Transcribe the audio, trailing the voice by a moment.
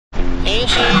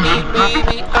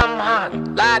baby, I'm hot,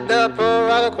 like the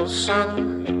prodigal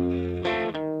son.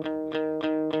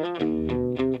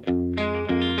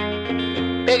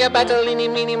 Big up battle, eeny,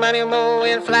 meeny, miny, moe,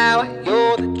 and flower,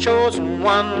 you're the chosen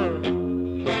one.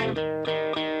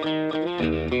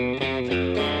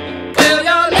 Till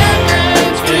your left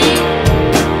hand's free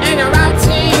and your right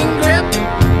hand grip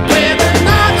with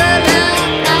another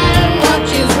left hand, watch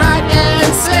his right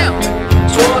hand slip.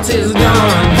 Schwartz is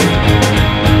gone.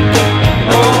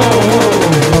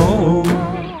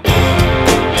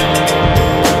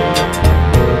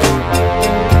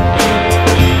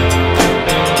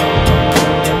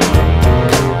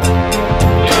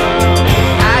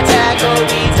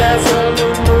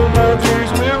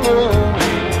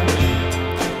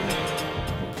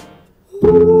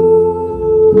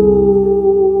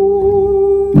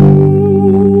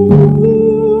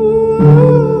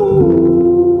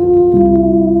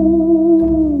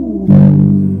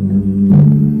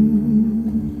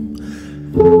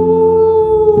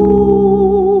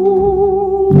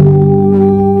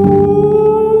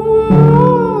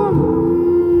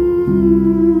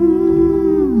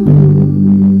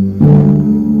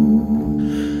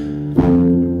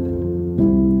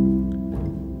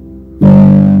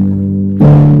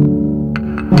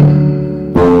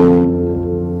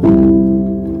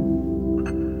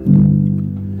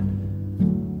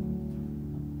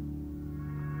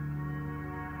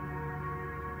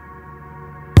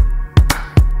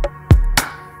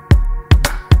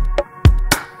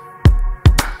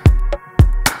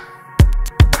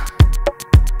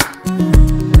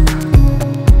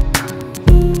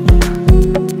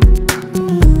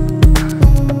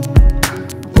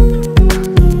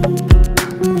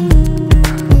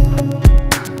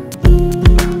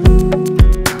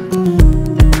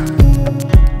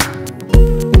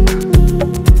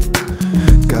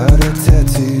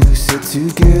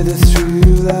 Together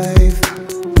through life,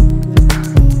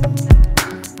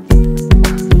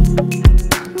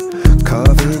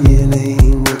 carving your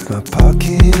name with my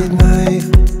pocket knife.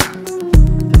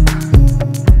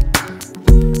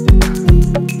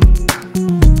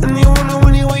 And you wonder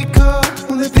when you wake up,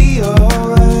 will it be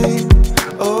alright?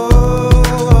 Oh,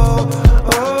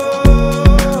 oh,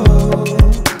 oh.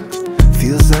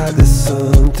 Feels like there's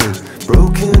something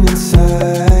broken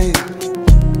inside.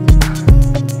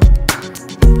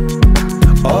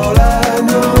 All I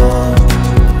know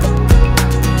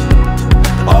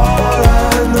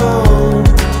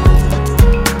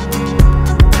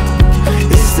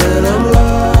is that I'm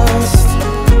lost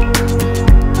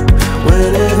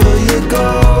wherever you go.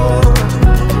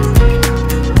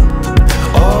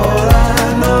 All I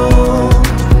know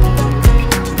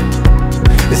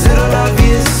is that I love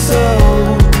you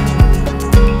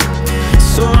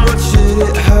so much that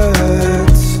it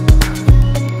hurts.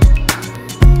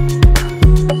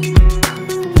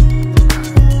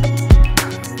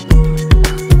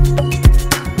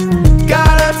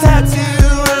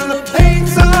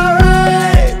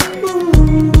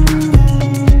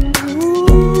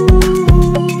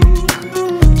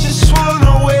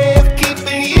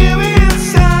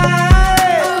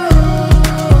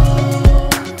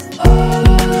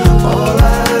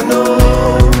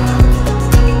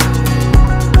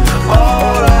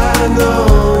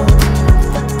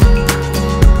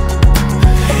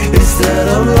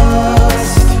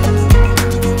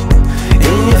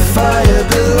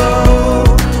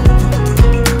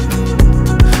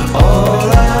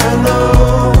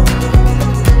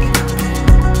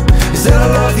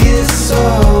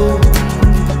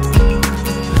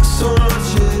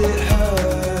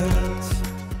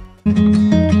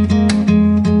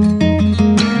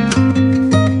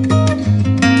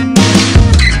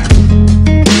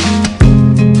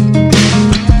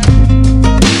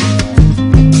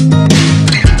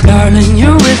 Darling,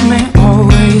 you're with me,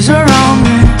 always around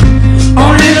me.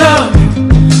 Only love,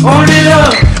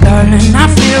 darling, I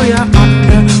feel you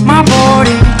under my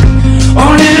body.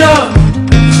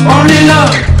 Only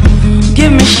love,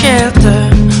 give me shelter,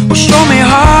 or show me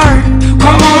heart.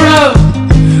 Come on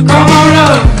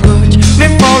love, watch me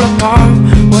fall apart,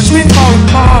 watch me fall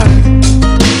apart.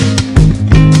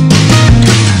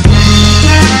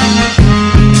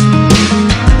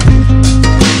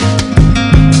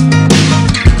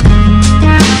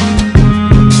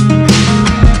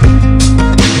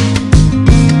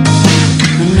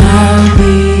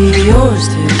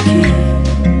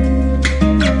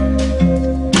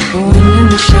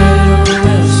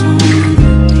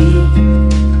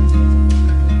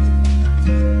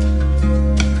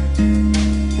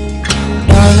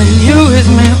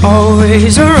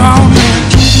 Always around me.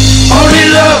 Only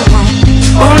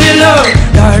love,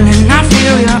 darling, I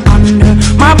feel you under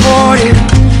my body.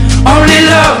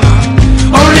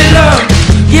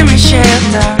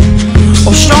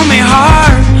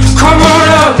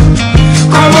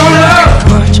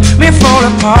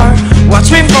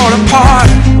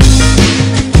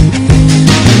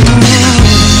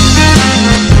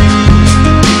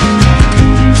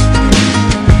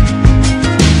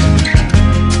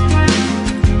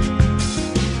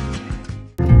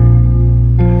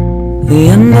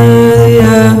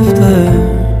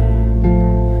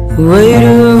 the weight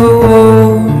of a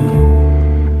war,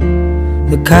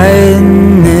 the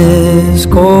kindness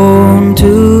gone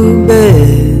to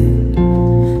bed,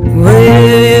 the weight of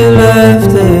your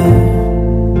laughter,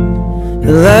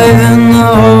 your life in the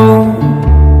hole.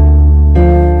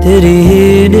 Did he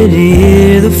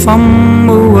hear the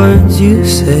fumble words you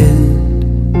said?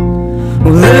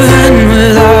 Living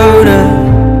without her,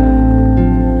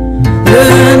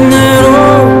 living at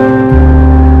all,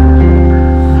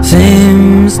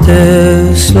 seems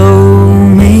to slow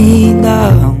me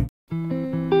down.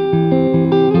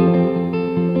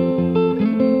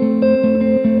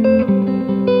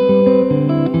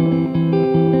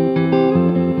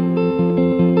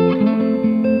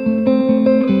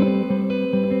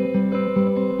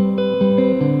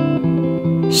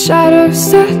 Shadows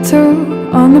settle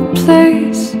on the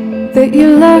place that you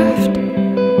left.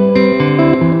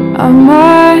 Our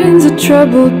minds are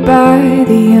troubled by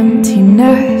the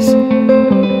emptiness.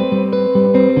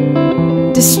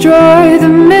 Destroy the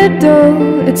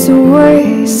middle, it's a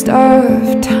waste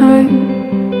of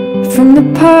time. From the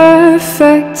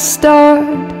perfect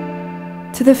start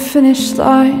to the finish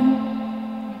line.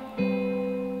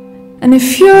 And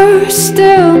if you're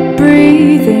still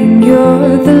breathing,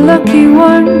 you're the lucky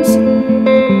ones.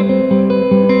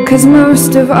 'Cause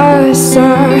most of us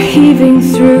are heaving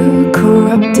through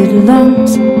corrupted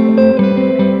lungs,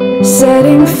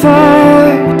 setting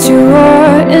fire to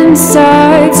our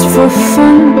insides for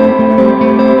fun,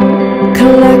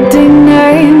 collecting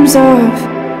names of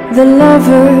the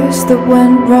lovers that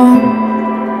went wrong,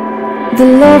 the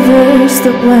lovers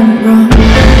that went wrong.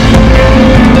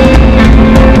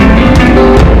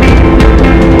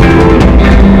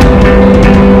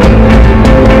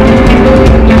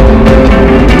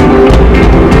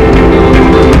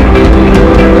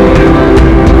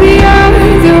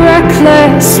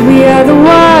 We are the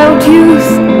wild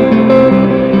youth,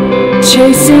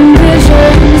 chasing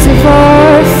visions of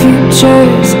our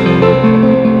futures.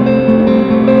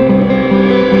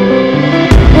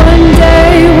 One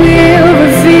day we'll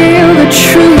reveal the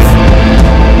truth,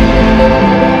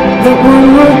 that one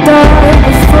will die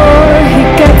before he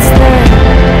gets there.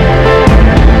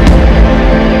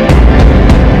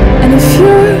 And if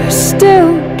you're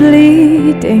still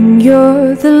bleeding,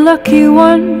 you're the lucky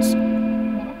ones.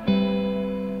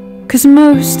 'Cause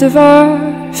most of our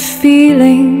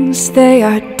feelings, they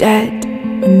are dead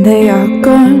and they are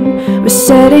gone. We're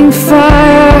setting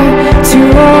fire to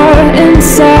our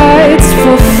insides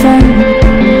for fun,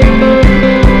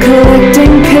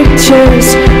 collecting pictures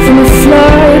from a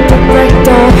flood that wrecked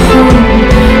our home.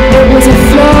 It was a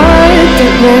flood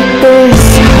that wrecked this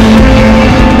home.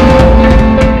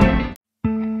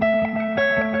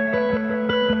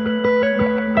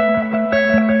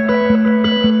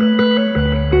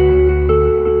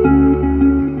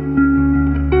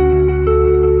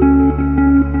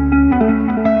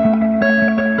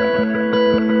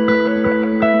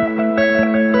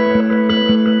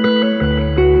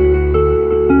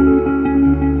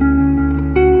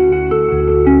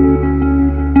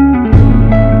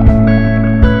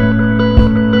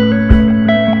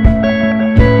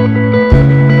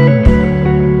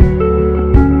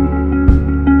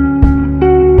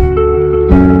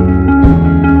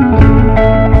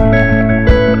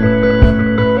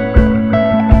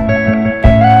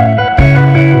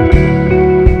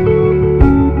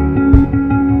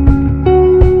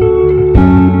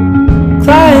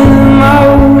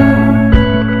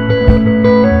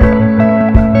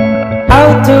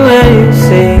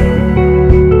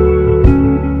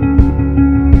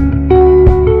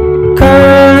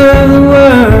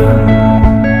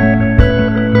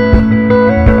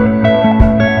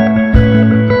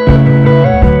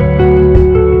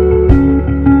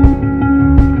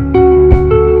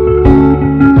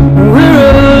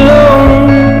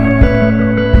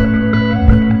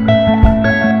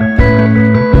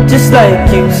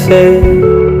 Like you said,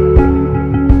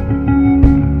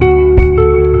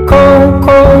 cold,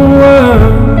 cold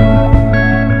world.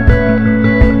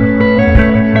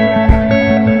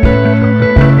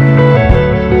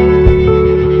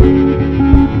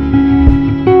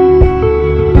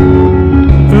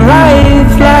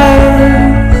 Life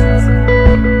lasts,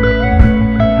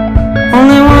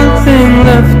 only one thing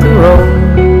left to roll.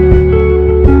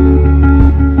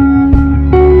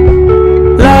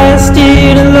 Last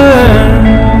year to learn.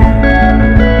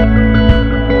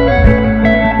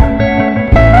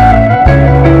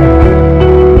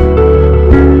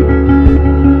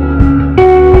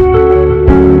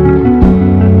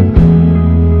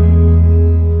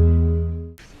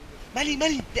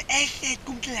 Mali, de echtheid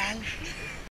komt eraan.